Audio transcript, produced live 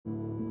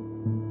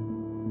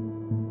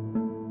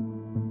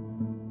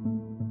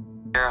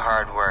your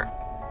hard work,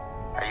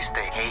 I used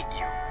to hate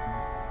you.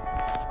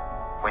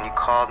 When you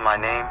called my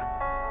name,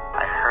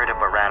 I heard it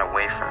but ran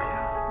away from you.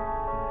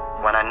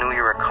 When I knew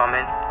you were coming,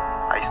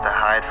 I used to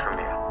hide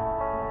from you.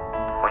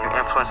 When you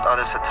influenced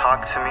others to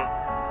talk to me,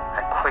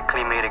 I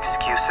quickly made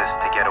excuses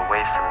to get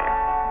away from you.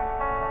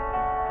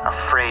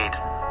 Afraid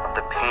of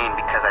the pain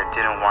because I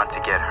didn't want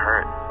to get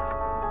hurt.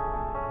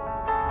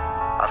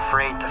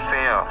 Afraid to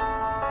fail,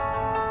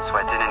 so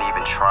I didn't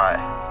even try.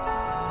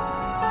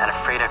 And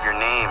afraid of your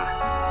name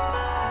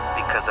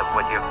because of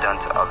what you've done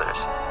to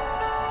others.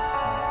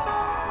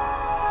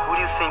 Who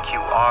do you think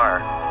you are,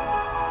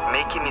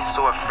 making me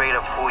so afraid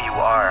of who you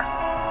are?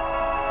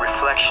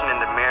 Reflection in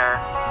the mirror,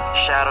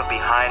 shadow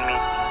behind me.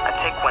 I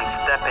take one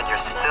step and you're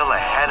still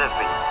ahead of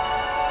me.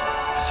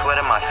 Sweat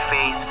in my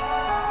face,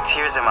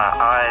 tears in my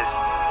eyes.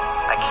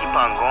 I keep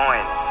on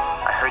going.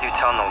 I heard you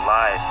tell no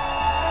lies.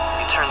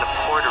 You turn the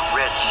poor to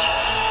rich,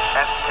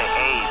 F to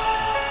A's.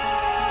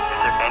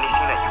 Is there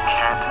anything that you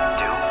can't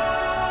do?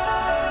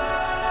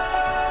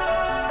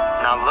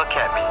 Now look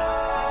at me.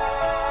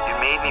 You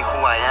made me who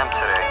I am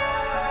today.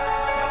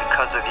 And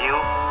because of you,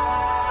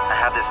 I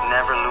have this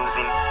never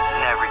losing,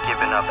 never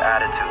giving up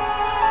attitude.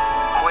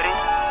 Quitting?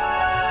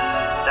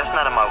 That's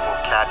not in my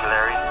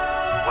vocabulary.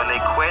 When they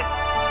quit,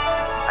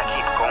 I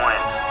keep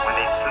going. When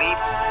they sleep,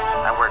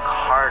 I work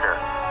harder.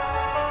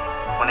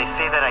 When they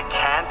say that I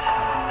can't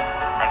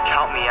and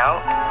count me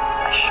out,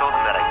 I show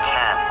them that I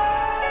can.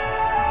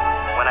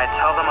 When I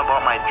tell them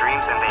about my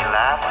dreams and they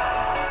laugh,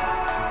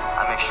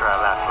 I make sure I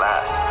laugh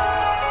last.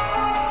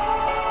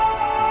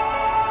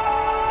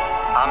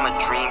 I'm a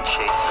dream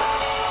chaser.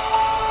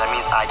 That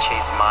means I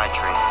chase my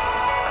dreams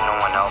and no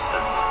one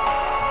else's.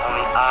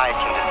 Only I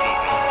can defeat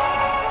me.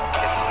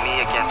 It's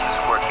me against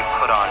this work you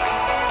put on me.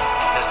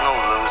 There's no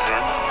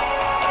losing.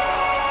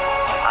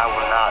 I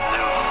will not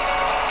lose.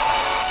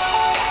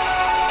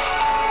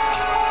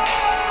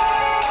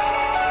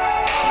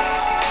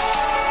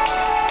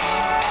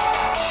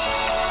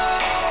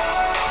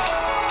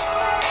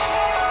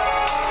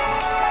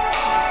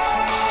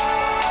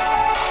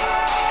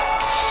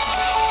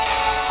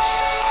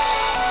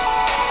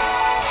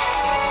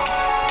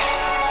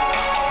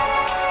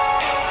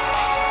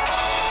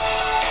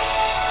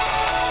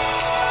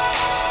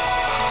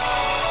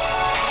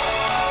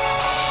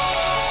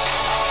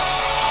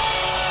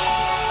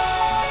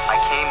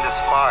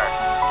 Far,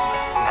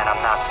 and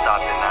I'm not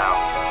stopping now.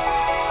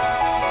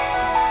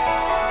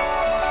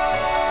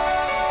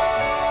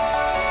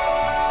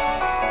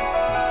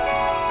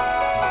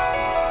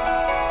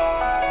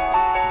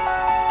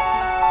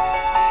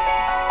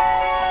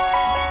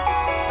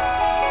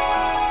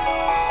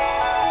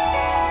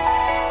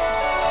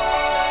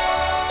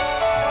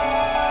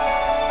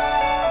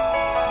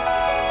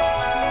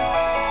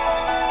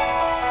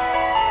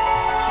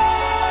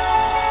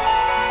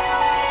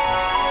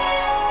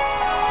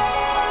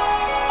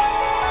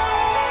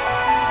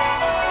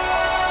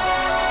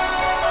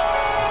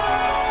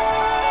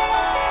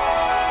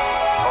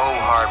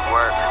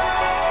 Work.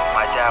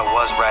 My dad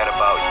was right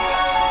about you.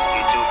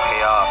 You do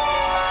pay off.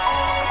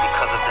 And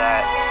because of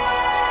that,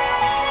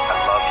 I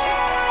love you.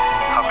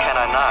 How can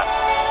I not?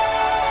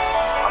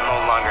 I'm no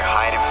longer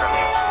hiding from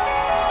you.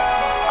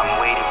 I'm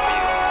waiting for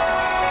you.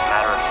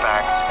 Matter of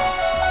fact,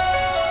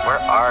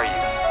 where are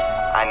you?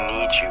 I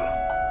need you.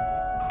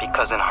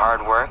 Because in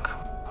hard work,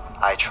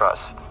 I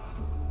trust.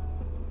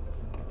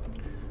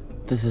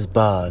 This is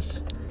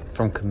Boz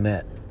from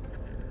Commit,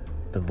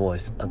 the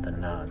voice of the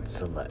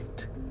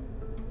non-select,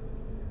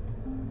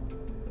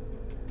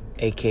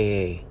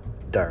 aka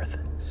Darth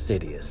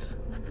Sidious.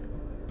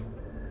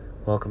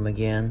 Welcome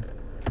again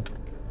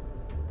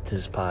to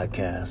this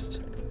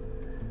podcast,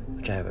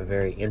 which I have a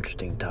very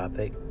interesting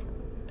topic.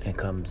 It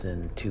comes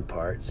in two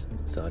parts,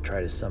 so I'll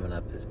try to sum it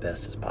up as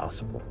best as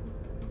possible.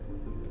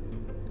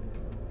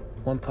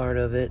 One part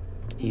of it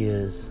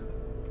is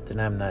that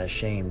I'm not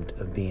ashamed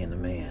of being a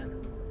man.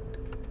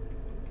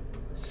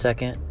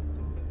 Second,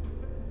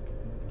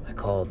 I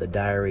call it the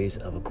Diaries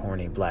of a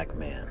Corny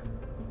Blackman.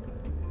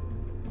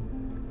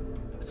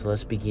 So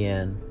let's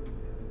begin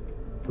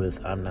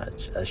with I'm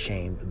not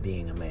ashamed of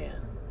being a man.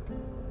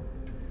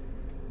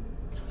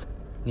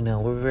 You know,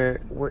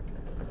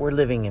 we're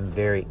living in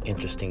very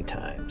interesting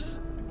times.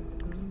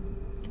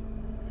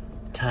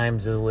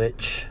 Times of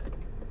which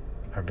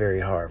are very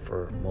hard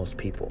for most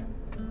people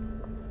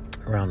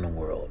around the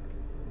world.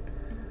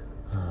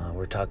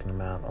 We're talking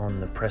about on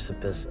the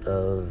precipice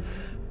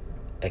of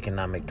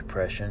economic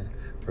depression,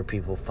 where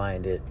people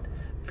find it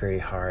very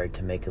hard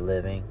to make a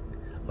living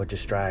or to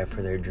strive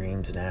for their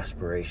dreams and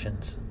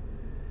aspirations.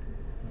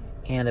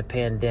 And a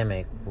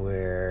pandemic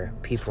where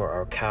people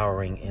are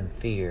cowering in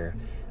fear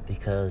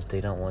because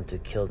they don't want to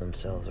kill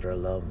themselves or their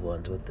loved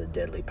ones with a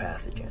deadly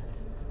pathogen.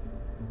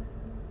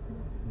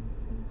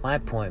 My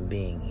point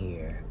being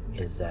here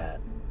is that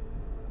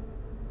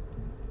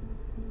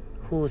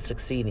who is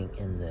succeeding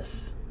in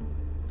this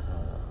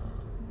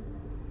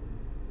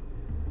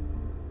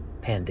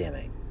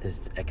pandemic,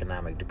 this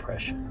economic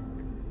depression?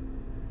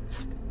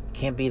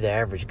 Can't be the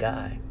average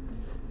guy.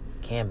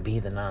 Can't be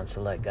the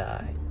non-select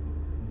guy.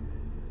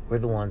 We're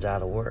the ones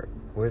out of work.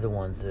 We're the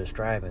ones that are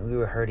striving. We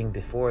were hurting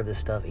before this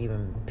stuff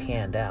even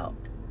panned out.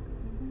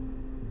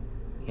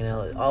 You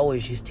know, it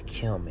always used to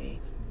kill me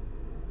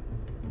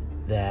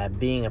that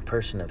being a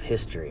person of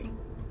history,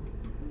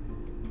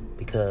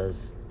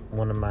 because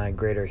one of my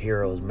greater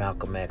heroes,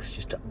 Malcolm X,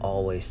 used to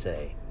always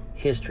say,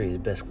 history is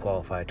best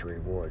qualified to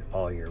reward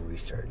all your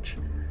research.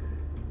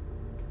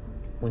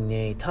 When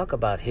they talk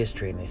about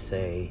history and they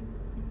say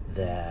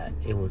that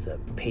it was a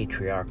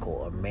patriarchal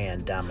or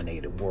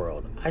man-dominated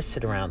world, I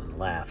sit around and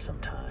laugh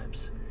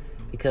sometimes.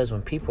 Because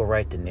when people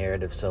write the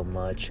narrative so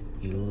much,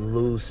 you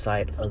lose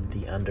sight of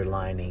the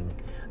underlining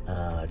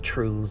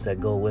truths that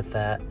go with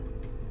that.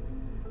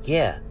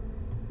 Yeah,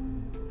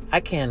 I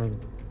can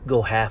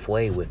go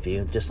halfway with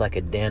you, just like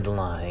a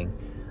dandelion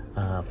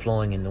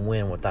flowing in the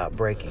wind without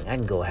breaking. I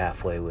can go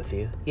halfway with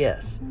you,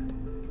 yes.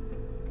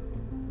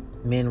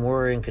 Men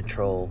were in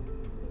control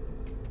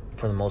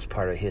for the most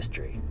part of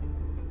history,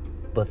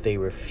 but they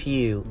were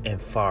few and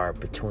far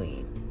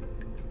between.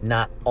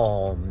 Not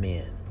all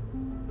men.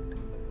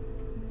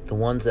 The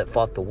ones that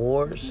fought the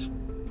wars,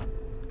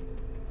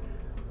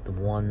 the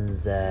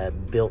ones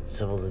that built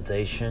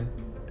civilization,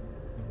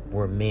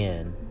 were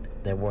men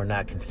that were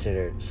not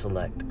considered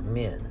select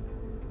men.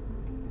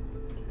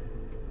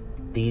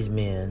 These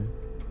men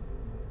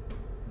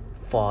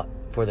fought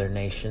for their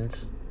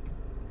nations,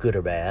 good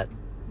or bad.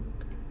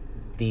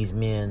 These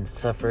men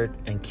suffered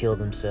and killed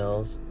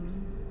themselves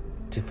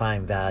to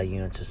find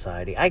value in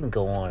society. I can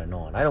go on and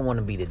on. I don't want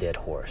to beat a dead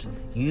horse.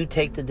 You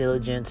take the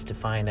diligence to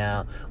find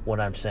out what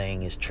I'm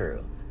saying is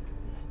true.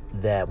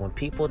 That when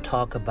people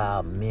talk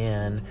about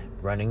men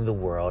running the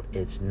world,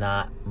 it's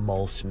not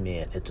most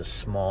men. It's a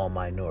small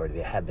minority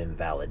that have been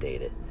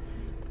validated.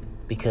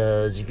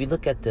 Because if you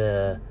look at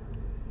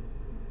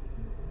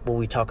what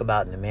we talk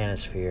about in the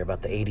manosphere,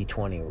 about the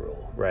 80-20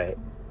 rule, right?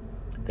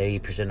 The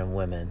 80% of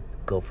women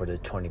go for the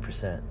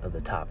 20% of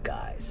the top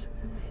guys.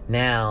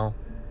 Now,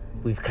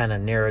 we've kind of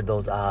narrowed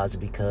those odds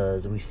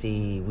because we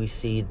see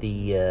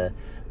the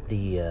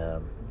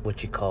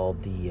what you call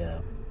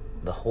the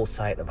whole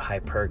site of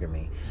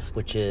hypergamy,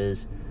 which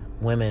is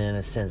women in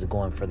a sense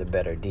going for the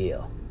better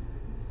deal.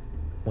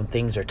 When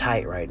things are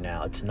tight right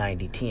now, it's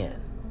 90-10.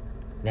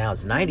 Now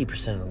it's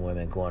 90% of the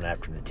women going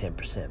after the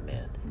 10%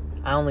 men.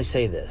 I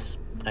say this.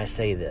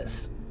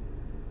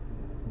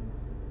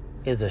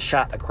 It's a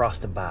shot across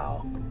the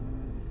bow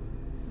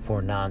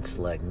for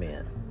non-select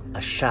men. A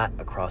shot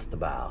across the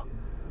bow.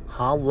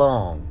 How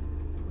long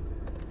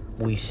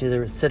we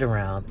sit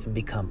around and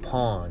become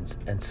pawns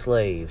and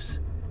slaves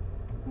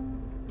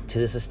to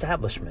this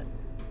establishment,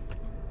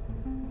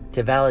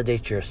 to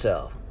validate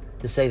yourself,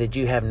 to say that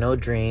you have no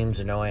dreams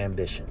or no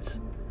ambitions.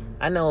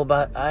 I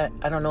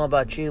don't know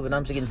about you, but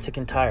I'm getting sick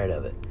and tired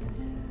of it.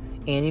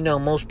 And you know,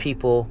 most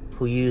people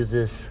who use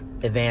this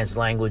advanced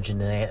language in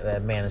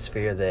the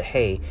manosphere, that,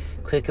 hey,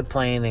 quit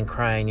complaining and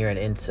crying, you're an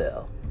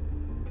incel.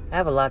 I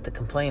have a lot to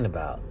complain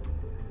about.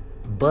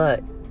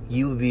 But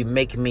you would be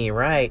making me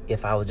right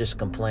if I would just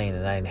complain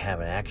and I didn't have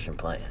an action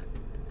plan.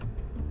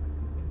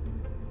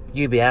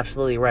 You'd be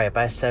absolutely right if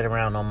I sat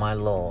around on my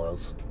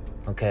laurels,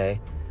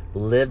 okay,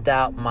 lived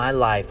out my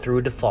life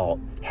through default,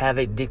 have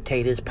it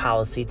dictate his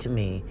policy to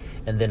me,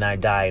 and then I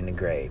die in the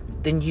grave.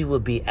 Then you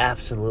would be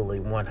absolutely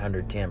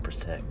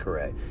 110%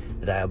 correct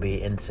that I'll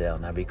be an incel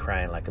and I'll be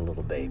crying like a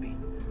little baby.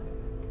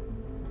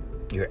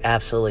 You're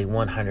absolutely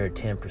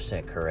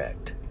 110%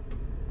 correct.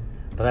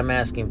 But I'm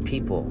asking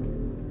people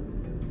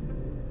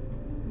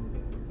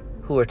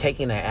who are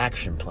taking an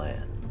action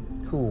plan,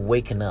 who are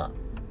waking up.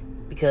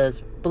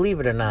 Because, believe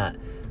it or not,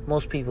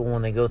 most people,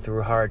 when they go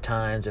through hard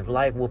times, if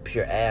life whoops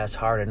your ass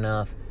hard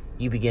enough,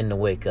 you begin to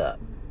wake up.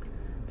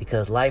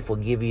 Because life will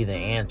give you the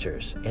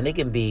answers. And it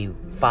can be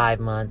 5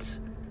 months,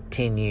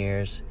 10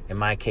 years. In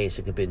my case,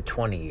 it could have been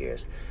 20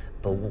 years.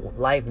 But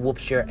life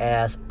whoops your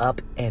ass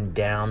up and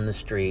down the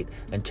street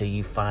until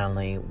you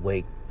finally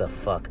wake the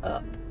fuck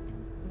up.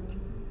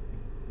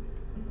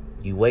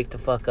 You wake the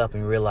fuck up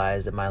and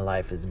realize that my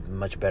life is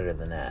much better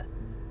than that.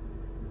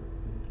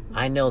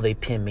 I know they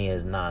pin me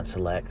as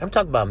non-select. I'm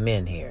talking about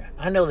men here.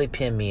 I know they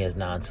pin me as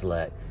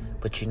non-select.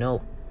 But you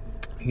know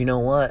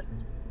what?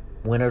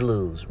 Win or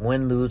lose.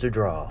 Win, lose, or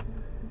draw.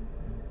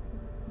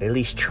 At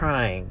least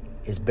trying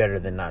is better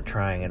than not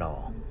trying at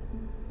all.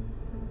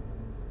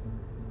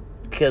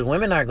 Because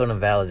women aren't going to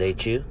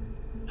validate you.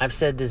 I've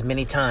said this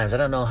many times. I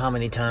don't know how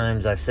many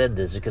times I've said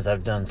this because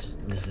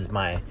this is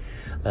my,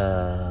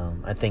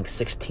 I think,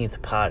 16th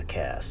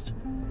podcast.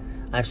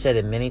 I've said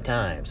it many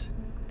times.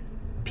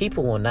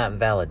 People will not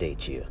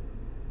validate you.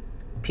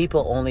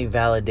 People only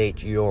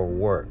validate your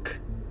work.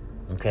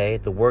 Okay?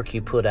 The work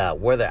you put out.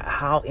 Whether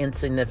how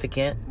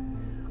insignificant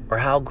or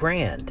how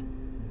grand.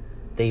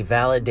 They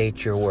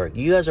validate your work.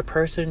 You as a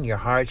person, your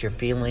heart, your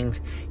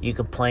feelings, you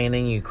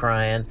complaining, you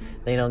crying,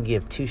 they don't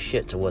give two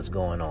shits of what's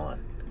going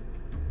on.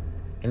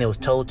 And it was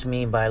told to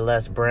me by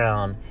Les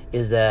Brown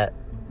is that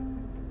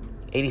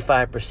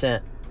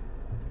 85%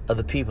 of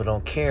the people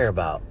don't care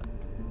about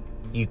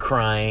you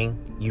crying,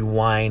 you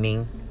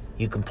whining,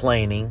 you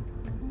complaining,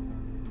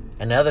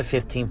 and the other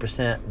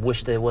 15%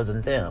 wish that it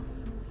wasn't them.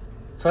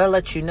 So I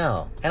let you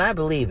know. And I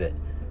believe it.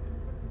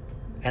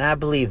 And I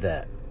believe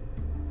that.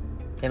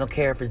 They don't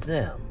care if it's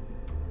them.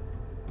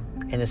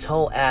 And this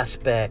whole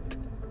aspect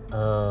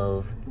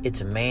of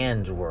it's a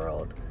man's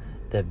world,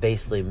 that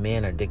basically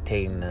men are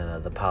dictating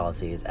the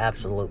policy, is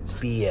absolute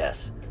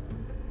BS.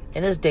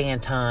 In this day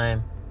and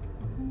time,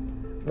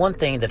 one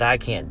thing that I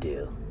can't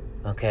do,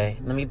 okay?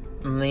 Let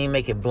me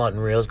make it blunt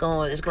and real. It's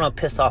going to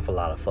piss off a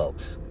lot of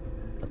folks,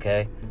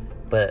 okay?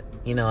 But,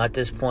 at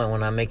this point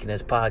when I'm making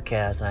this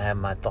podcast, I have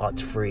my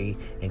thoughts free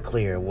and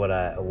clear what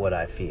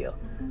I feel.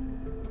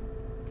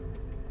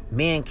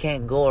 Men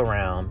can't go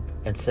around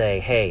and say,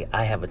 hey,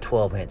 I have a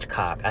 12-inch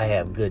cock. I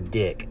have good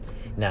dick.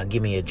 Now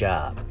give me a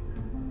job.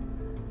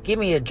 Give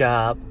me a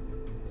job.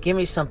 Give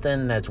me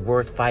something that's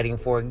worth fighting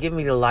for. Give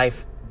me the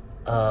life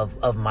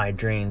of my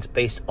dreams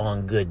based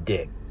on good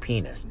dick,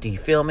 penis. Do you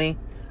feel me?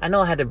 I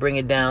know I had to bring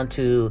it down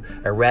to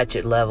a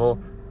ratchet level,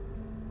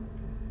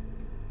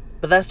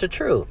 but that's the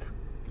truth,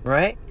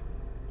 right?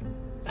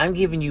 I'm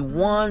giving you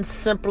one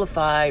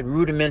simplified,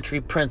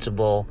 rudimentary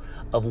principle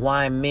of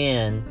why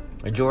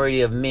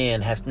majority of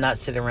men have not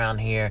sit around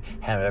here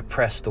and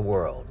oppressed the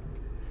world.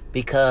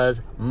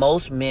 Because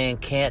most men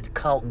can't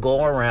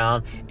go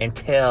around and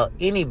tell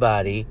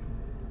anybody,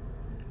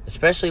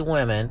 especially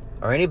women,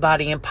 or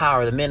anybody in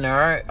power, the men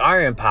that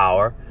are in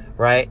power,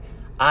 right?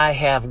 I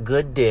have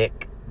good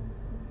dick,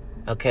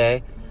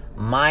 okay?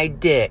 My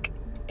dick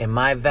and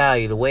my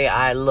value, the way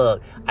I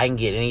look, I can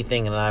get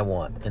anything that I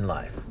want in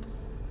life.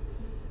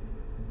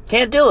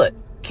 Can't do it.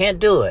 Can't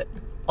do it.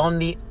 On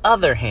the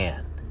other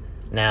hand,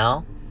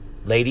 now,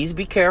 ladies,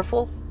 be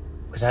careful,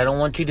 because I don't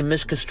want you to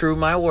misconstrue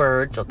my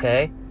words,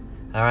 okay?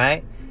 All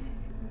right?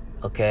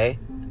 Okay?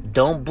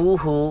 Don't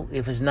boo-hoo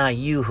if it's not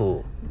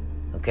you-hoo,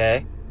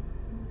 okay?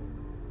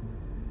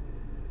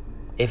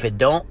 If it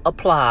don't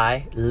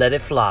apply, let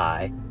it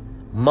fly.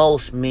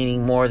 Most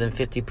meaning more than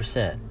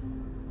 50%.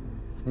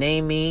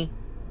 Name me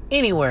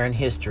anywhere in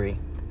history.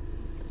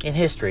 In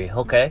history,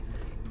 okay?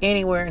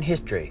 Anywhere in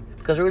history.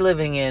 Because we're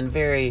living in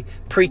very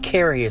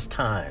precarious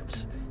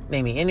times.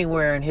 Name me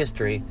anywhere in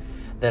history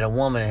that a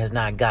woman has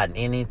not gotten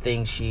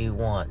anything she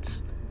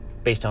wants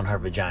based on her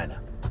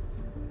vagina.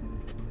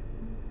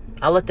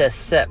 I'll let that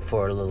set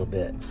for a little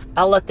bit.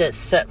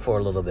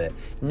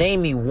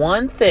 Name me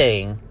one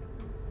thing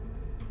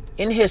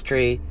in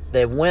history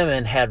that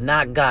women have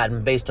not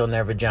gotten based on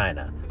their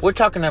vagina. We're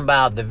talking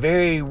about the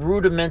very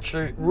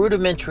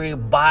rudimentary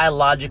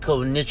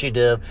biological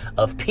initiative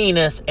of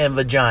penis and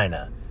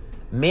vagina.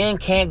 Men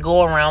can't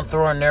go around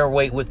throwing their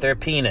weight with their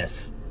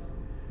penis.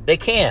 They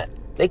can't.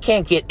 They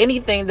can't get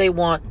anything they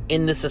want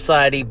in this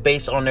society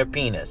based on their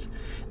penis.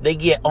 They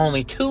get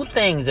only two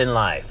things in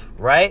life,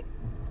 right?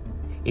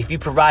 If you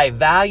provide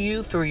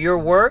value through your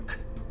work,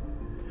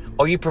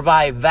 or you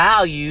provide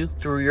value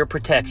through your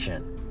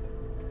protection.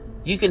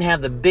 You can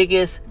have the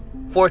biggest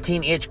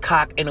 14-inch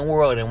cock in the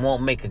world and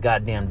won't make a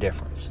goddamn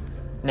difference.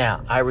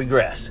 Now, I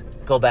regress.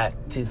 Go back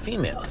to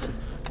females.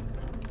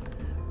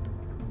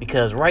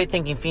 Because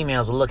right-thinking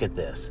females will look at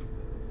this.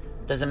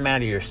 Doesn't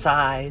matter your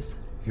size,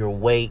 your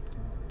weight,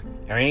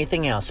 or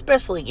anything else,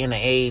 especially in an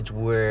age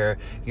where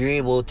you're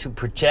able to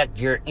project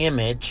your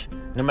image,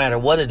 no matter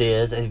what it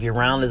is, if you're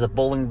round as a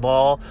bowling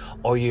ball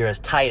or you're as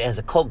tight as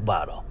a Coke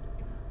bottle,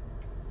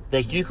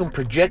 that you can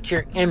project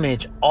your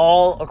image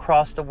all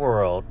across the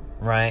world,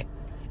 right?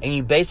 And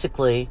you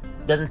basically,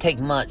 doesn't take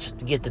much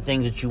to get the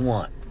things that you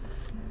want.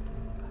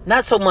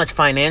 Not so much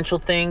financial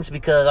things,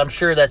 because I'm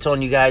sure that's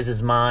on you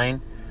guys'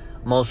 mind,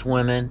 most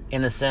women,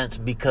 in a sense,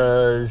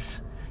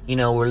 because,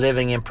 we're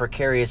living in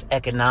precarious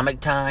economic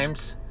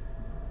times.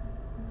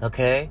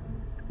 Okay?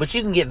 But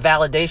you can get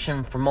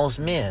validation from most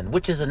men,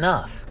 which is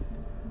enough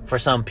for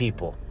some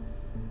people.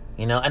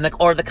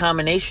 Or the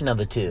combination of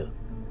the two.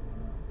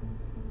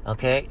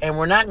 Okay? And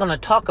we're not going to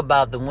talk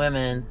about the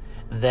women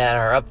that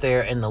are up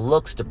there in the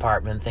looks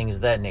department, things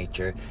of that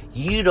nature.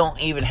 You don't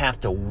even have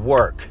to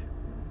work.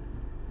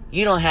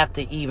 You don't have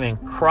to even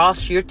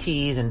cross your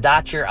T's and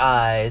dot your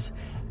I's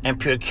and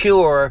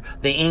procure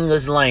the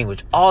English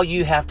language. All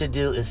you have to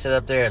do is sit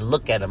up there and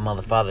look at a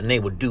motherfucker, and they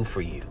will do for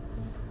you.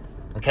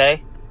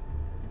 Okay?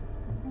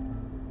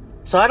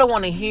 So I don't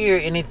want to hear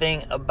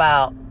anything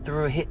about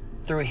through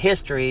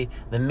history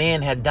the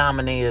men had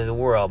dominated the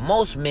world.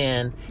 Most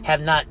men have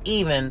not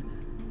even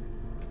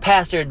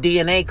passed their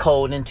DNA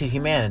code into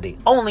humanity.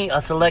 Only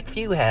a select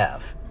few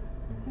have.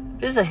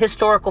 This is a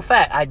historical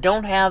fact. I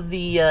don't have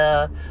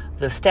the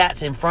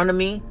stats in front of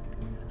me.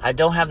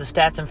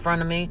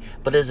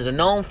 But it's a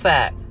known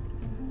fact.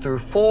 Through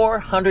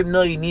 400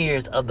 million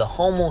years of the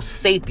Homo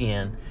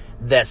sapien,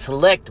 that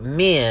select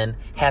men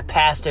have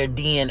passed their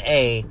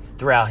DNA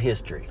throughout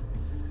history.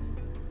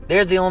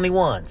 They're the only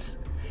ones.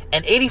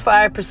 And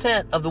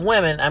 85% of the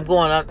women,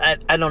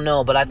 I don't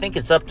know, but I think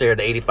it's up there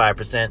to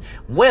 85%.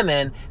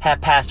 Women have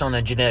passed on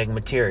their genetic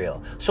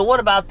material. So what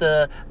about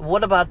the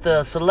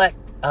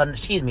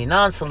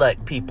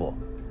non-select people?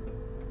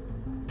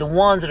 The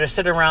ones that are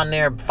sitting around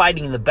there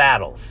fighting the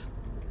battles.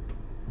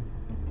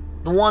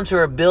 The ones who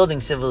are building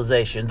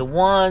civilization, the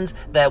ones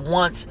that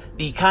once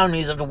the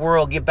economies of the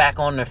world get back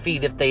on their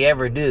feet, if they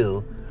ever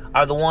do,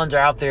 are the ones that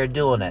are out there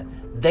doing it.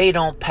 They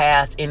don't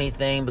pass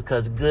anything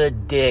because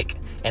good dick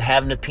and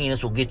having a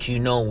penis will get you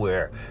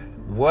nowhere.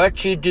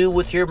 What you do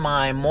with your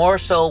mind, more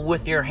so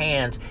with your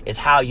hands, is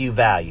how you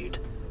valued.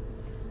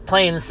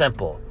 Plain and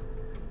simple.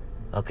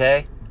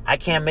 Okay? I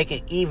can't make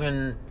it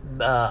even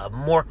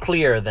more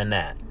clear than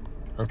that.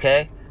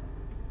 Okay?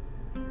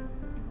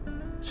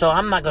 So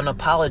I'm not going to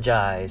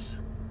apologize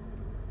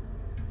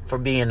for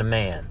being a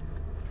man.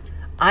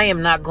 I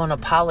am not going to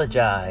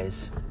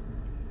apologize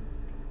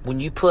when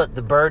you put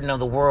the burden of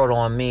the world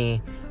on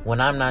me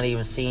when I'm not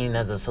even seen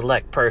as a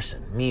select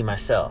person. Me,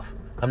 myself.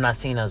 I'm not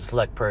seen as a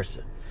select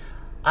person.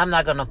 I'm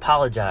not going to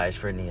apologize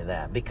for any of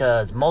that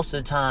because most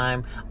of the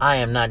time I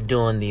am not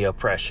doing the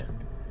oppression.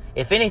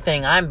 If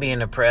anything, I'm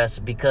being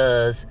oppressed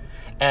because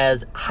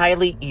as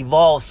highly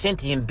evolved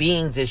sentient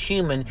beings as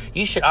human,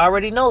 you should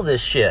already know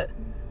this shit.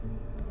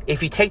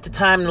 If you take the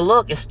time to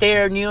look, it's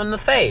staring you in the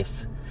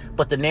face.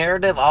 But the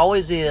narrative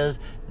always is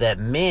that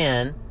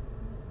men,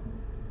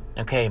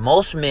 okay,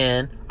 most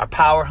men are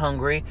power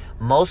hungry.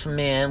 Most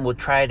men will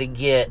try to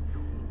get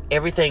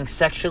everything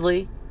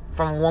sexually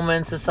from a woman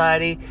in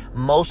society.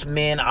 Most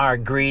men are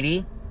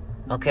greedy,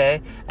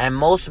 okay? And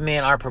most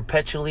men are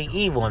perpetually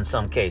evil in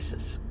some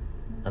cases,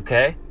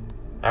 okay?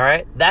 All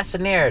right? That's the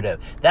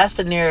narrative. That's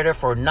the narrative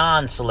for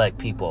non-select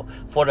people.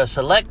 For the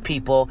select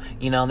people,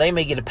 they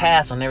may get a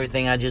pass on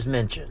everything I just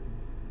mentioned.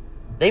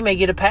 They may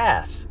get a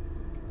pass.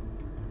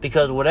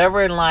 Because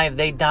whatever in life,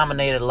 they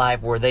dominated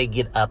life where they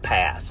get a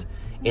pass.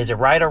 Is it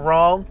right or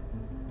wrong?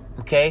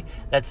 Okay?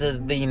 That's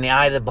in the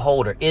eye of the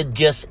beholder. It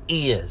just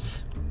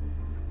is.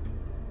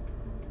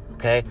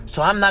 Okay?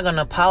 So I'm not going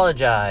to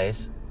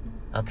apologize,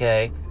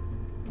 okay,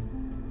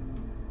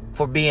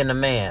 for being a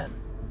man.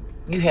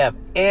 You have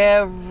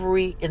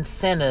every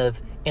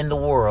incentive in the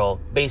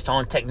world based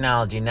on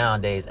technology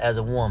nowadays as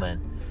a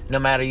woman. No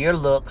matter your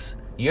looks,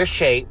 your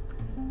shape,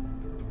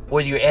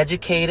 whether you're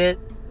educated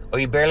or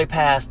you barely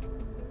passed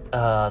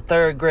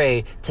third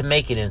grade to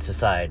make it in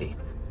society.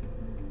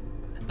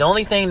 The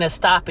only thing that's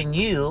stopping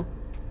you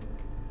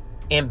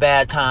in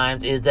bad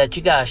times is that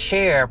you got to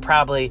share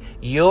probably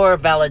your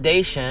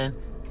validation,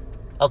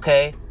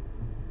 okay,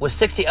 with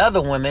 60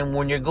 other women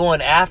when you're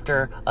going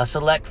after a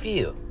select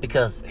few.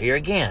 Because here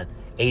again,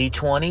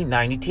 80-20,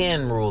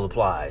 90-10 rule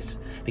applies.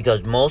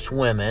 Because most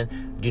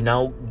women do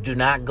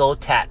not go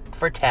tat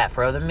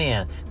for other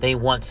men. They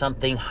want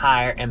something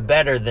higher and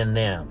better than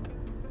them.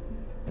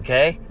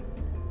 Okay?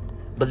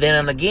 But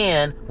then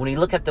again, when you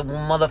look at the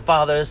mother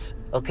fathers,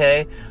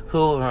 okay,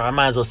 who, I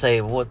might as well say,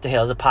 what the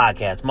hell is a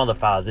podcast? Mother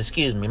fathers,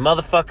 excuse me.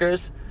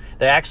 Motherfuckers,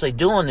 they're actually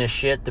doing this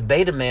shit. The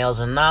beta males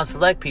and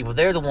non-select people,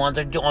 they're the ones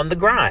that are on the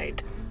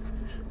grind.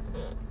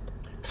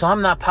 So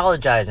I'm not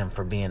apologizing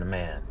for being a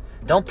man.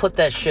 Don't put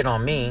that shit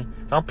on me.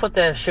 Don't put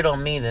that shit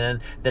on me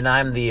then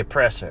I'm the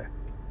oppressor.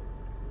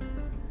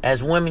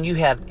 As women, you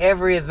have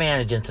every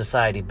advantage in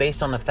society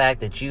based on the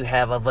fact that you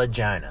have a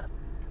vagina.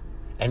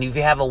 And if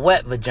you have a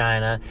wet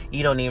vagina,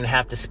 you don't even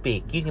have to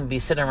speak. You can be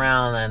sitting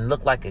around and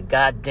look like a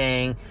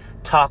goddamn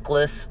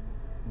talkless,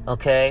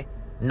 okay,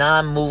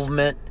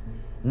 non-movement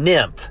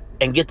nymph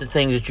and get the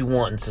things that you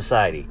want in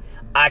society.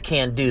 I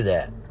can't do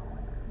that.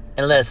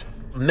 Unless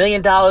 $1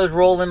 million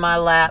roll in my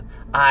lap,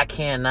 I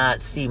cannot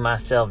see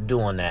myself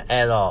doing that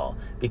at all.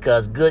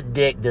 Because good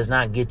dick does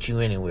not get you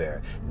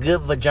anywhere.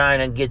 Good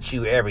vagina gets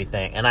you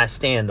everything. And I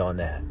stand on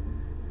that.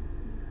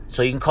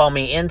 So you can call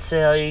me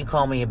incel, you can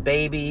call me a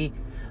baby,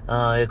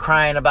 you're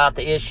crying about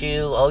the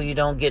issue, oh, you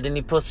don't get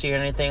any pussy or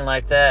anything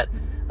like that.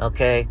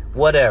 Okay,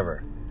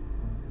 whatever.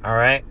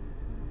 Alright?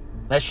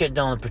 That shit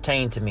don't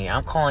pertain to me.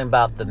 I'm calling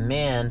about the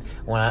men,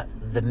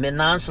 the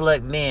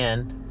non-select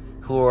men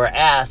who are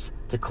asked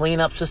to clean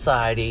up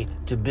society,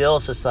 to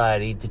build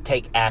society, to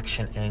take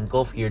action and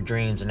go for your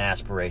dreams and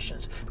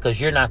aspirations. Because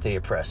you're not the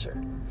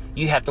oppressor.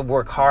 You have to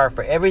work hard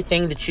for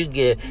everything that you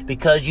get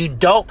because you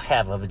don't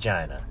have a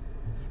vagina.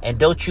 And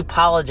don't you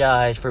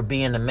apologize for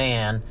being a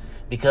man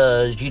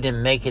because you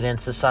didn't make it in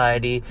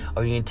society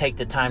or you didn't take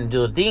the time to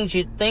do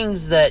it.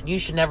 Things that you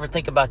should never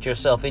think about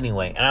yourself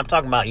anyway. And I'm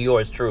talking about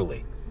yours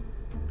truly.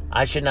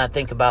 I should not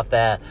think about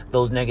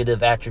those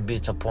negative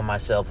attributes upon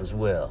myself as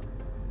well.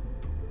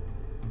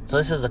 So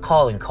this is a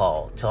calling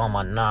call to all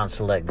my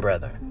non-select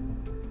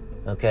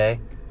brethren. Okay?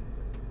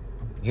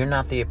 You're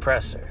not the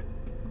oppressor.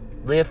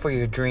 Live for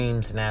your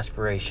dreams and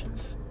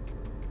aspirations.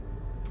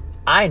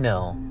 I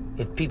know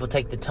if people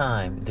take the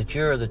time that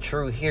you're the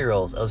true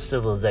heroes of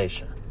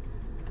civilization.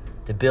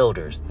 The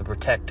builders, the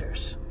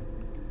protectors.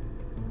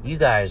 You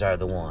guys are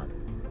the one.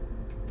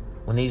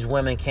 When these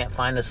women can't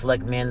find a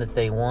select man that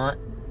they want,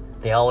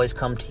 they always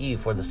come to you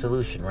for the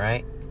solution,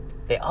 right?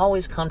 They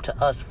always come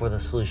to us for the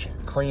solution.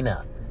 Clean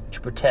up. To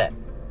protect,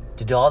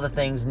 to do all the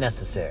things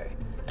necessary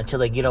until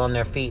they get on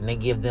their feet and they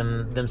give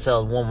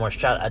themselves one more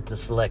shot at the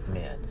select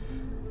men.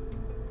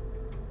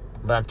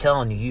 But I'm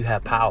telling you, you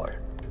have power.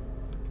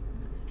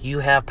 You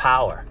have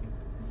power.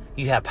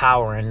 You have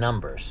power in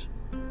numbers.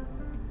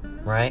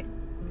 Right?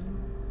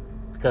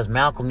 Because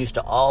Malcolm used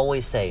to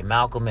always say,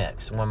 Malcolm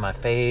X, one of my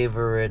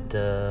favorite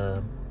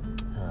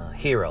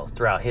heroes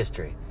throughout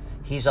history.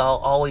 He's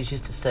always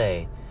used to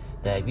say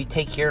that if you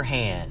take your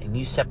hand and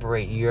you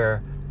separate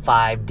your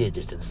 5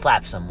 digits and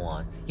slap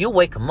someone, you'll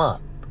wake them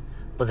up.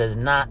 But it's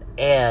not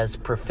as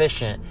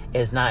proficient,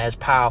 it's not as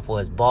powerful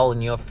as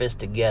balling your fist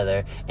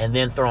together and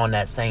then throwing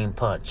that same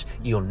punch.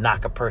 You'll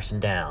knock a person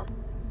down.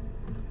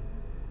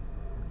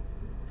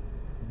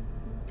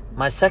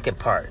 My second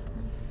part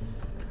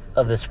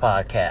of this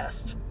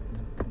podcast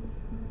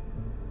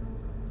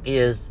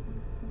is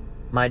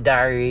my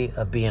diary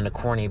of being a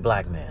corny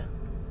black man.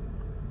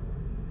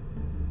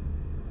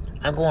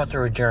 I'm going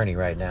through a journey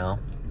right now.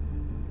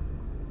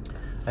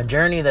 A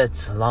journey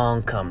that's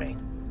long coming.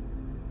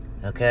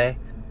 Okay?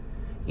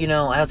 You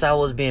know, as I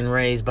was being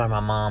raised by my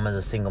mom as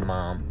a single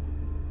mom,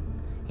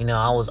 you know,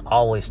 I was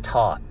always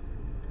taught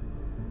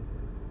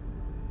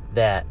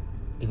that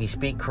if you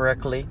speak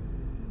correctly,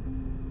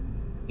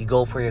 you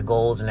go for your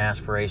goals and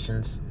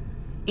aspirations,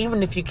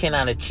 even if you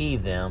cannot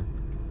achieve them,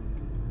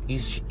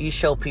 you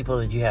show people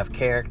that you have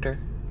character,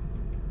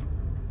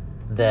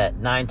 that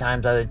 9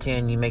 times out of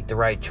 10 you make the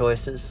right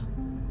choices,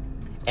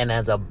 and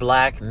as a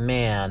black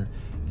man,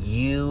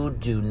 you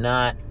do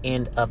not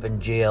end up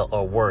in jail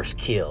or worse,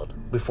 killed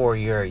before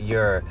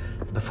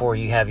before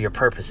you have your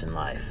purpose in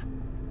life.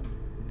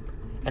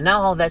 And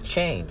now all that's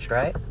changed,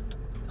 right?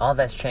 All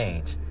that's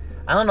changed.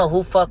 I don't know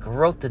who fuck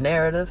wrote the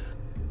narrative,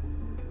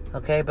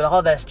 okay, but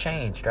all that's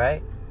changed,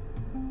 right?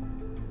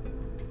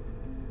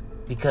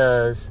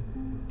 Because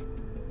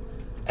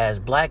as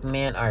black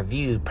men are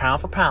viewed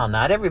pound for pound,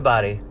 not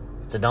everybody,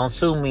 so don't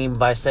sue me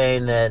by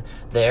saying that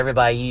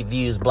everybody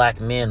views black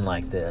men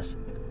like this.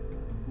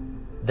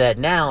 That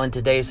now in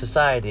today's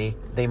society,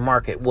 they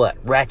market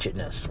what?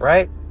 Ratchetness,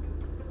 right?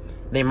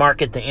 They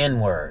market the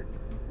N-word.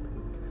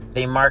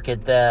 They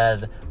market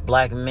that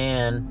black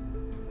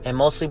men, and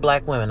mostly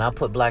black women, I'll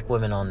put black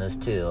women on this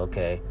too,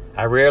 okay?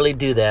 I rarely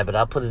do that, but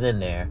I'll put it in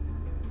there,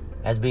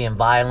 as being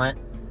violent,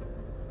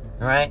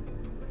 right?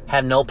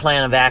 Have no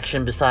plan of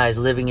action besides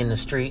living in the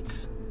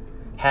streets.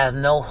 Have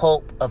no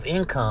hope of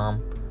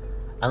income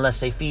unless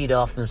they feed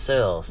off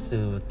themselves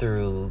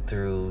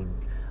through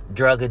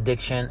drug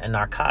addiction and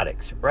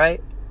narcotics,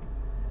 right?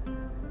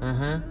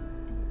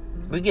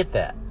 We get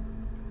that.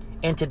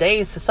 In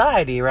today's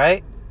society,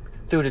 right?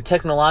 Through the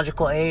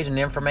technological age and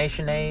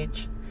information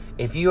age,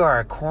 if you are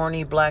a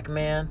corny black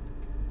man,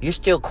 you're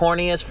still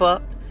corny as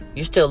fuck.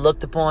 You're still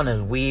looked upon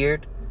as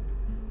weird.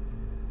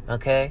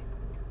 Okay?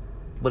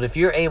 But if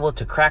you're able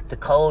to crack the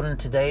code in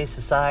today's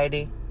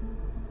society,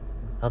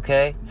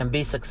 okay, and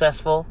be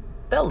successful,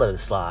 they'll let it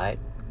slide.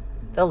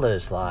 They'll let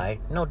it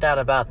slide. No doubt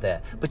about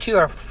that. But you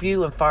are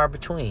few and far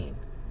between.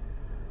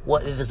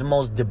 What is the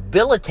most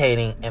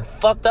debilitating and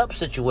fucked up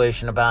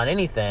situation about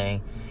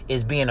anything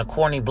is being a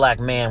corny black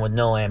man with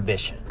no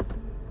ambition.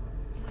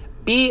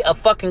 Be a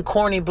fucking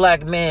corny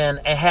black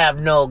man and have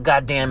no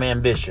goddamn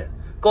ambition.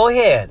 Go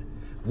ahead.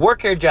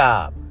 Work your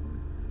job.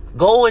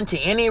 Go into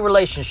any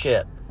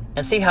relationship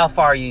and see how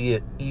far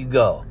you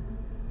go.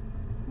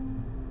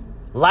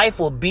 Life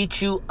will beat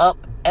you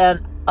up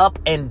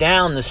and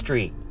down the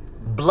street.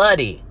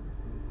 Bloody.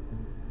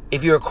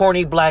 If you're a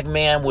corny black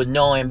man with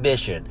no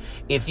ambition.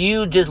 If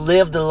you just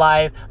live the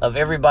life of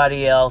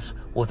everybody else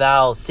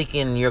without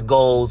seeking your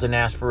goals and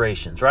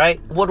aspirations, right?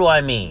 What do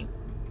I mean?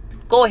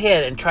 Go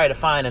ahead and try to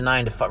find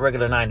a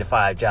regular 9 to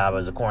 5 job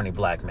as a corny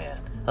black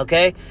man,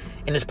 okay?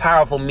 In this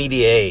powerful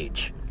media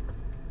age.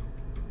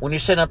 When you're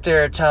sitting up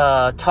there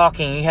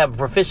talking, you have a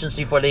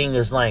proficiency for the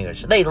English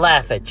language. They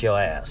laugh at your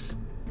ass.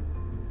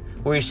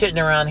 Where you're sitting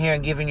around here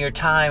and giving your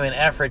time and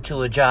effort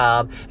to a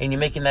job and you're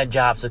making that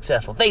job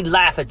successful. They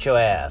laugh at your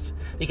ass.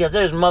 Because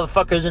there's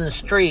motherfuckers in the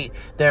street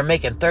that are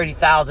making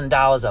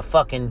 $30,000 a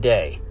fucking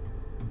day.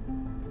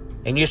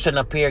 And you're sitting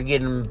up here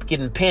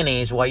getting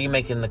pennies while you're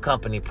making the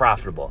company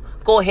profitable.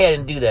 Go ahead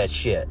and do that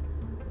shit.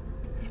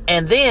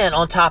 And then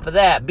on top of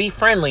that, be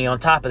friendly on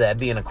top of that,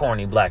 being a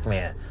corny black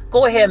man.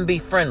 Go ahead and be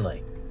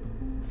friendly.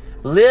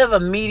 Live a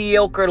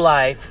mediocre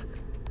life,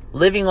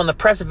 living on the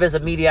precipice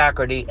of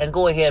mediocrity, and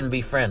go ahead and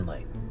be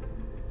friendly.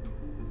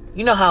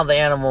 You know how the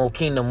animal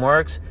kingdom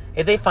works.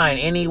 If they find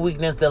any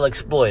weakness, they'll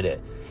exploit it.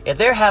 If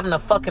they're having a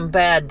fucking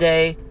bad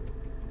day,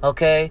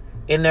 okay,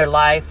 in their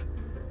life,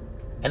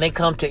 and they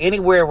come to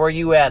anywhere where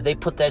you at, they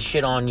put that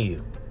shit on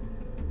you.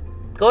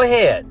 Go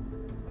ahead.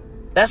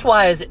 That's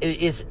why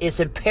it's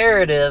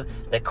imperative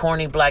that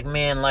corny black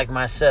men like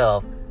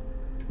myself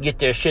get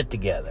their shit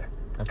together.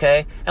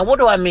 Okay? And what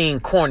do I mean,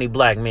 corny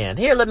black men?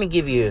 Here, let me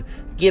give you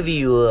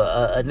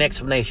an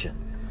explanation.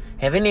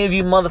 Have any of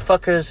you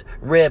motherfuckers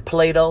read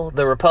Plato,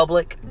 The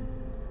Republic?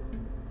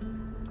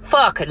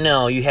 Fuck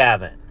no, you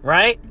haven't,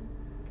 right?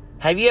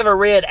 Have you ever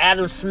read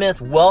Adam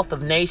Smith's Wealth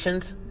of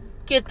Nations?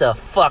 Get the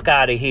fuck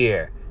out of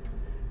here.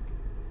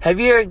 Have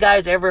you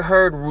guys ever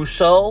heard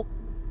Rousseau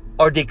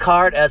or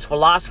Descartes as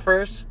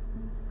philosophers?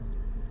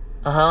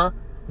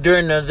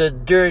 During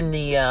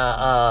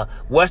the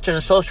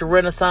Western social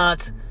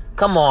renaissance?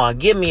 Come on,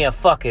 give me a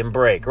fucking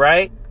break,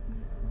 right?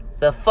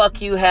 The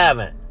fuck you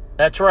haven't.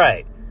 That's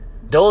right.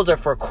 Those are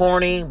for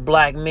corny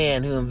black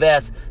men who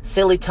invest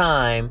silly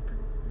time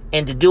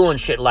into doing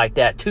shit like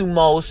that to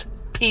most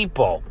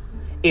people.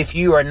 If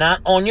you are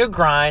not on your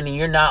grind and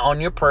you're not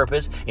on your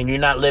purpose and you're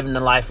not living the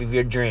life of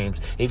your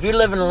dreams. If you're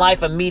living a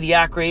life of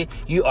mediocrity,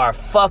 you are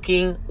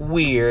fucking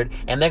weird,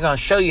 and they're going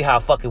to show you how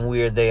fucking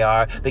weird they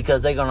are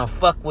because they're going to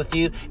fuck with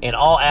you in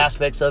all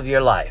aspects of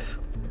your life.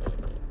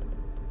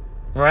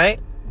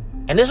 Right?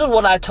 And this is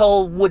what I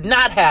told would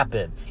not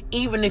happen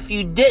even if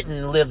you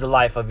didn't live the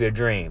life of your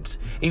dreams.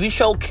 If you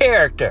show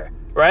character,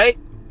 right?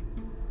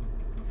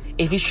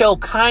 If you show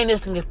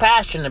kindness and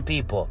compassion to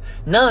people,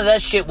 none of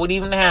that shit would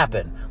even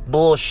happen.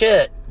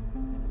 Bullshit.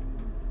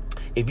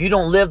 If you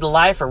don't live the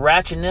life of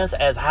ratchetness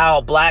as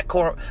how black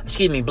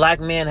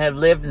men have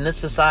lived in this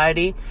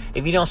society,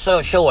 if you don't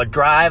show a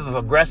drive of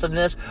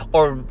aggressiveness,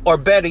 or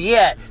better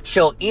yet,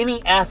 show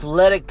any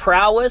athletic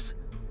prowess,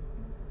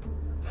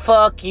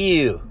 fuck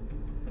you.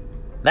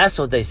 That's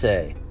what they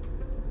say.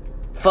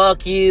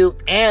 Fuck you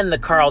and the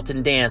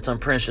Carlton dance on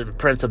Prince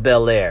of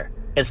Bel-Air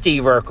and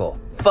Steve Urkel.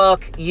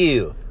 Fuck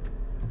you.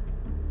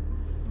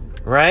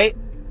 Right?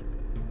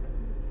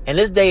 In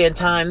this day and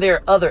time, there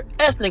are other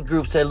ethnic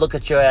groups that look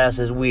at your ass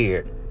as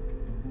weird.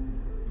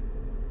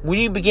 When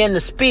you begin to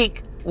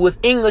speak with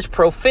English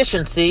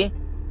proficiency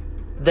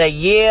that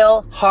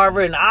Yale,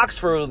 Harvard, and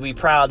Oxford will be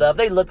proud of,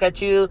 they look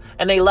at you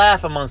and they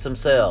laugh amongst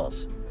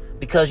themselves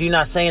because you're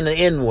not saying the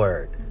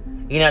N-word.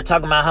 You're not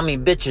talking about how many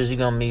bitches you're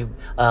going to be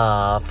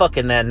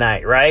fucking that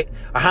night, right?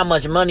 Or how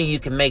much money you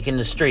can make in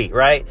the street,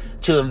 right?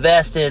 To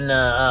invest in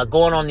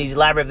going on these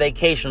elaborate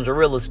vacations or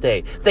real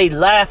estate. They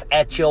laugh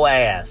at your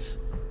ass.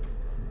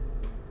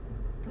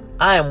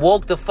 I am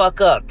woke the fuck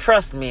up.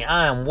 Trust me,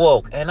 I am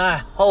woke. And I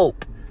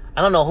hope,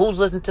 I don't know who's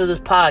listening to this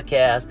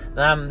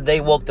podcast,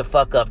 they woke the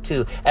fuck up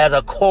too. As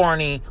a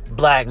corny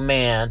black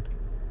man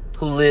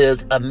who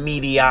lives in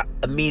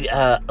mediocrity.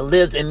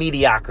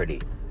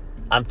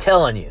 I'm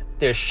telling you.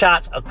 There's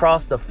shots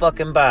across the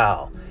fucking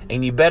bow.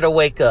 And you better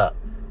wake up.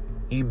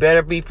 You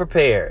better be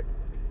prepared.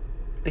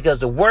 Because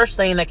the worst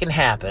thing that can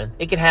happen,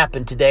 it can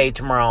happen today,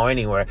 tomorrow,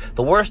 anywhere.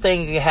 The worst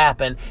thing that can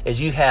happen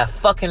is you have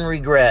fucking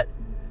regret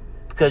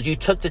because you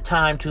took the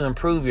time to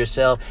improve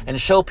yourself and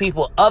show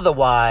people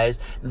otherwise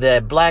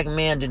that black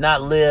men do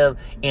not live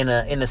in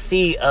a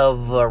sea of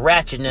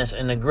ratchetness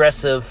and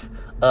aggressive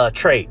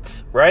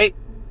traits, right?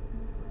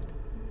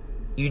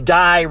 You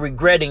die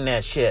regretting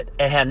that shit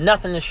and have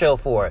nothing to show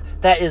for it.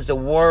 That is the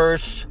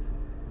worst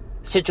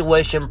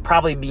situation,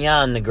 probably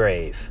beyond the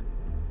grave.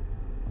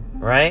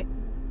 Right?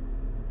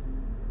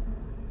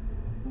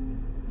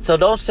 So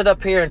don't sit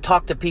up here and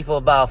talk to people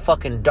about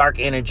fucking dark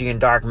energy and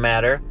dark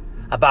matter,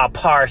 about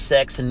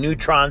parsecs and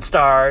neutron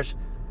stars,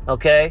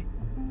 okay?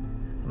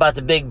 About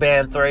the Big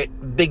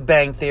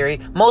Bang Theory.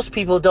 Most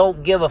people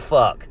don't give a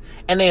fuck.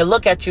 And they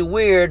look at you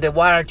weird that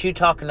why aren't you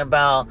talking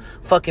about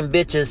fucking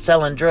bitches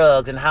selling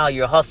drugs and how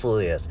your hustle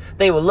is.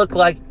 They will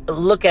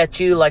look at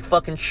you like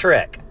fucking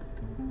Shrek.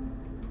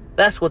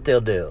 That's what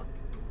they'll do.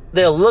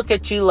 They'll look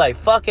at you like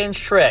fucking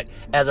Shrek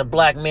as a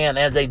black man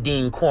as they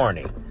deem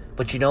corny.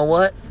 But you know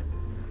what?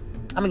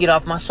 I'm gonna get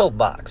off my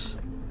soapbox.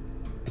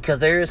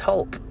 Because there is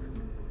hope.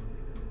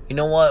 You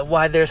know what?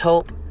 Why there's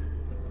hope?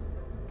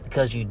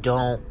 Because you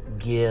don't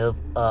give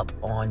up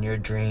on your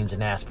dreams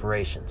and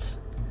aspirations.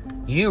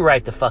 You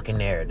write the fucking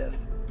narrative.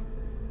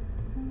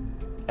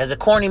 As a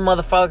corny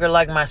motherfucker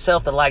like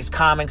myself that likes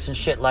comics and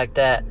shit like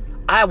that,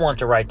 I want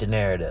to write the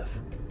narrative.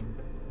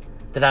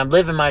 That I'm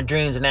living my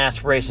dreams and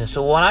aspirations.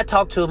 So when I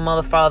talk to a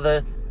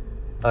motherfucker,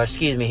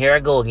 here I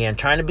go again,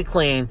 trying to be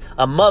clean,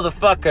 a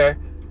motherfucker,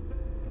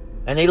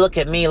 and they look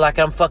at me like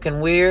I'm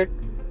fucking weird,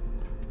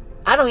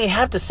 I don't even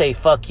have to say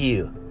fuck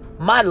you.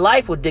 My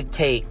life would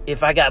dictate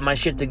if I got my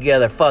shit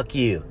together, fuck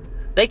you.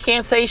 They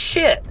can't say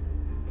shit.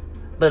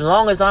 But as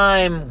long as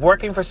I'm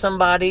working for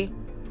somebody,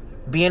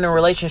 be in a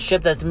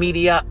relationship that's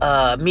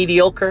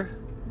mediocre,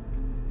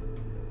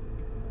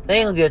 they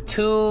ain't gonna give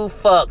two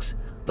fucks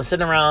but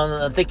sitting around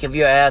and think of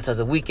your ass as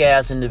a weak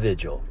ass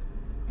individual.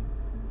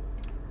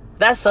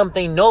 That's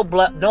something no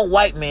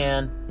white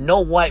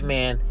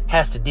man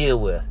has to deal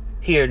with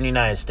here in the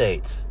United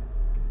States.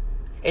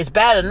 It's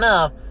bad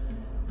enough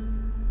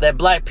that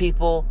black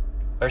people,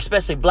 or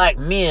especially black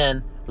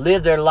men,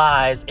 live their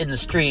lives in the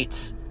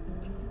streets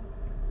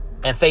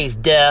and face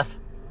death,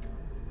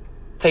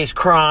 face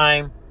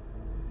crime,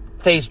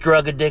 face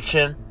drug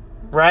addiction,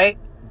 right?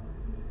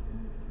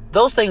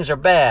 Those things are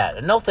bad.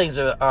 And those things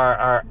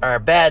are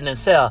bad in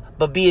itself.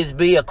 But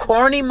be a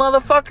corny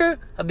motherfucker,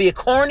 be a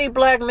corny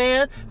black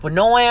man with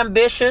no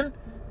ambition,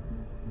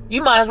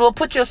 you might as well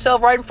put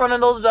yourself right in front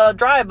of those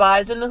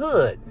drive-bys in the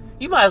hood.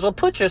 You might as well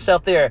put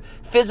yourself there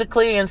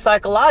physically and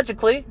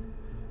psychologically,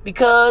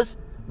 because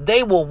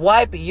they will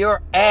wipe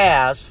your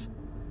ass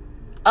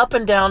up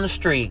and down the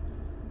street.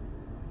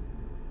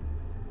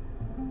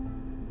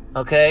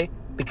 Okay?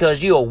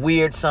 Because you a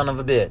weird son of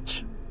a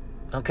bitch.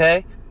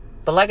 Okay?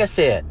 But like I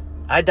said,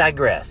 I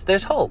digress.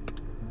 There's hope.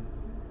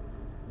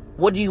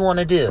 What do you want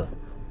to do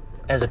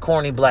as a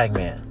corny black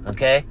man?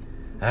 Okay?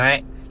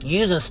 Alright?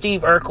 Using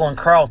Steve Urkel and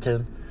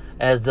Carlton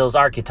as those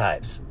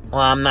archetypes. Well,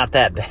 I'm not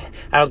that bad.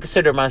 I don't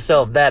consider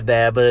myself that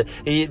bad, but,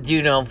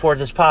 you know, for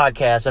this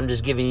podcast, I'm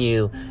just giving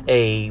you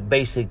a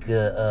basic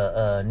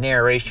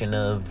narration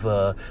of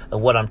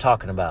what I'm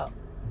talking about.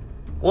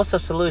 What's the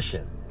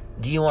solution?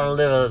 Do you want to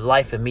live a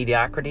life of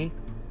mediocrity?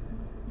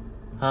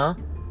 Huh?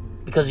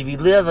 Because if you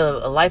live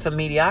a life of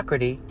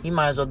mediocrity, you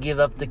might as well give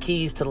up the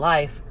keys to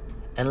life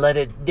and let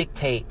it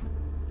dictate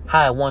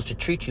how it wants to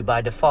treat you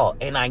by default.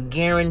 And I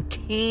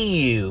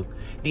guarantee you,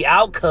 the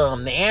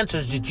outcome, the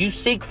answers that you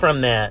seek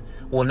from that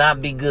will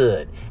not be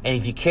good. And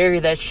if you carry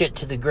that shit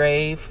to the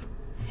grave,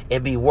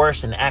 it'd be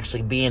worse than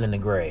actually being in the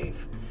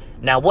grave.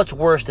 Now, what's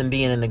worse than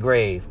being in the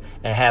grave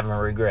and having a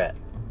regret?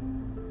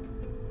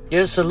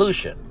 Here's a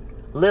solution.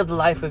 Live the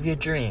life of your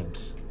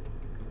dreams.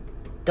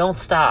 Don't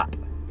stop.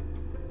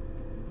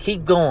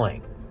 Keep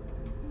going.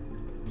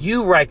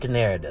 You write the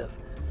narrative.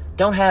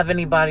 Don't have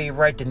anybody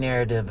write the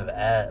narrative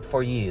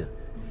for you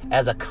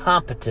as a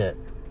competent,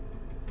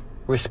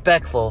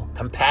 respectful,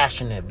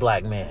 compassionate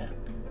black man.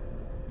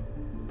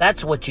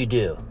 That's what you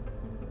do.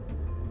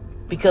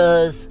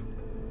 Because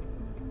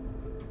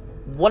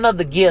one of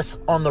the gifts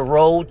on the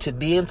road to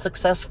being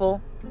successful,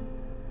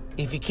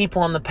 if you keep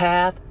on the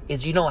path,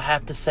 is you don't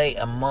have to say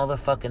a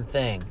motherfucking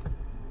thing.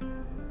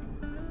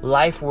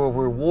 Life will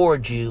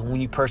reward you when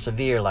you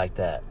persevere like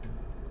that.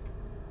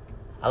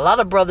 A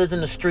lot of brothers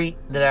in the street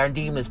that are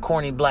deemed as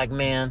corny black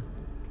men,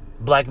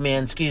 they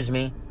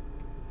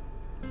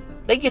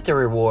get their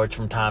rewards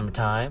from time to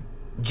time.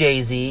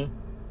 Jay-Z,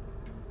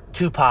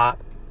 Tupac,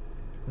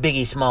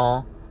 Biggie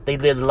Small, they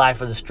lived the life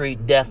of the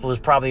street. Death was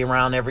probably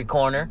around every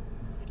corner,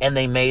 and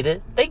they made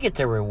it. They get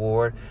their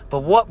reward.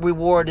 But what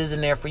reward is in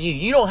there for you?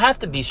 You don't have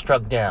to be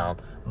struck down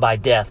by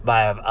death,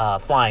 by a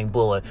flying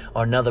bullet,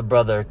 or another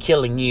brother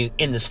killing you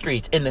in the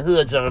streets, in the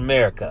hoods of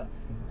America.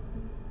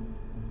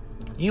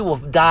 You will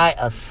die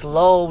a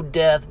slow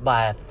death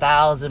by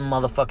 1,000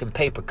 motherfucking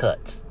paper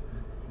cuts.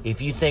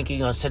 If you think you're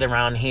going to sit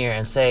around here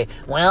and say,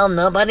 well,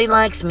 nobody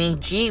likes me,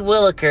 gee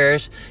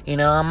willikers, you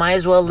know, I might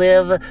as well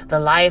live the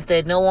life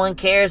that no one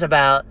cares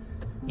about,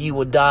 you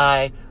will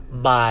die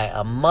by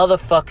a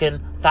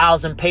motherfucking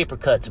 1,000 paper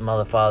cuts,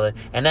 motherfucker.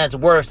 And that's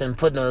worse than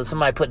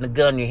somebody putting a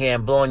gun in your head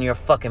and blowing your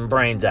fucking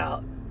brains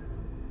out.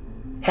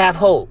 Have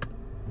hope.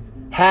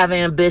 Have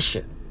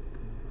ambition.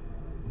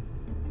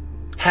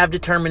 Have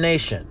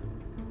determination.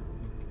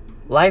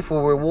 Life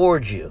will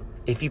reward you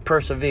if you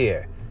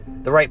persevere.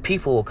 The right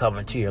people will come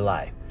into your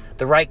life.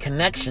 The right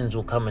connections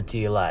will come into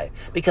your life.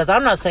 Because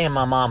I'm not saying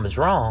my mom is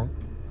wrong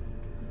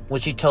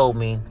when she told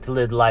me to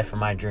live the life of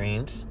my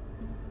dreams,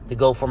 to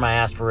go for my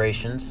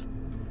aspirations,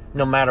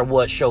 no matter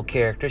what, show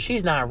character.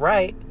 She's not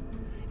right.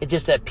 It's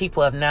just that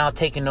people have now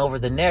taken over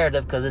the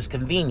narrative because it's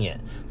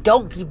convenient.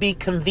 Don't be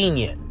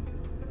convenient.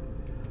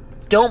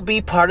 Don't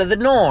be part of the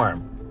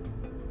norm.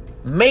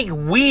 Make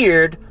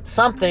weird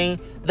something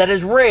that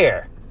is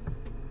rare.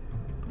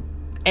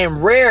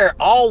 And rare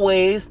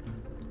always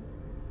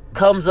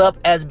comes up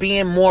as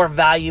being more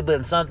valuable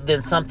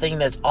than something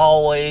that's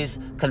always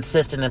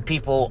consistent and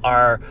people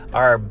are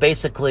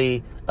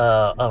basically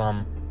they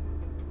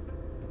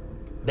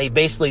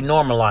basically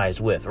normalize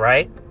with,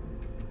 right?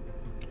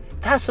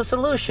 That's the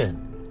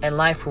solution. And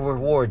life will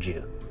reward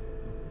you.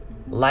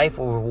 Life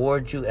will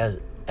reward you as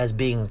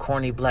being a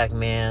corny black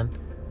man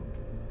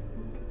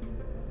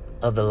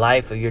of the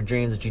life of your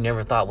dreams that you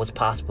never thought was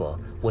possible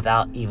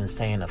without even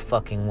saying a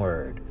fucking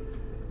word.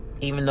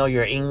 Even though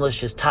your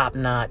English is top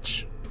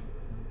notch,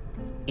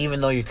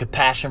 even though your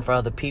compassion for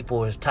other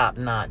people is top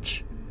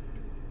notch,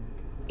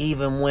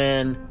 even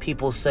when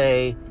people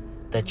say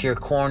that you're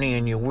corny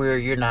and you're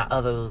weird, you're not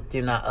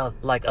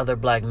like other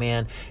black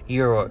men,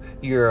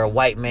 you're a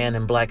white man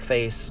in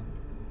blackface,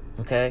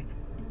 okay?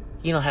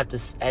 You don't have to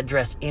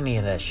address any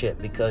of that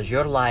shit because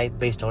your life,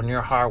 based on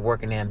your hard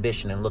work and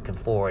ambition and looking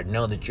forward,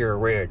 know that you're a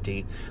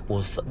rarity,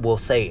 will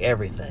say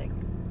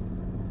everything.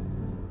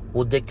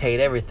 Will dictate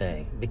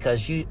everything.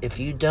 Because if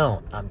you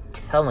don't, I'm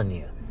telling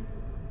you,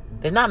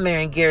 there's not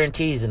many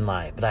guarantees in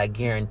life, but I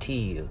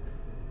guarantee you,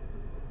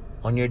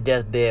 on your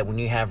deathbed, when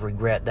you have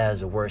regret, that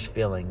is the worst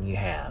feeling you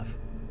have.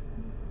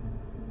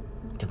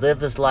 To live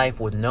this life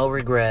with no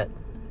regret,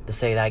 to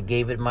say that I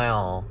gave it my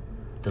all,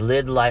 to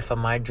live the life of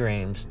my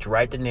dreams, to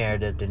write the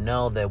narrative, to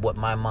know that what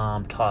my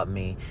mom taught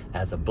me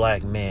as a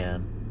black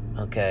man,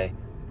 okay,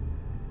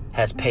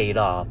 has paid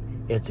off.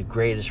 It's the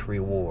greatest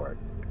reward.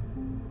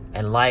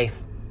 And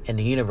life and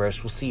the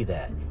universe will see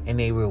that, and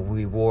they will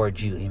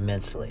reward you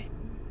immensely.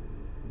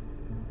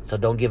 So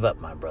don't give up,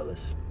 my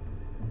brothers.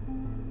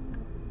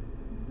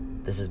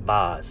 This is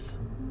Boz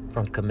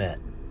from Commit,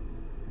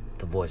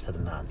 the voice of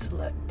the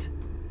non-select,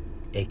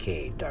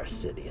 aka Darth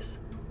Sidious,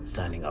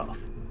 signing off.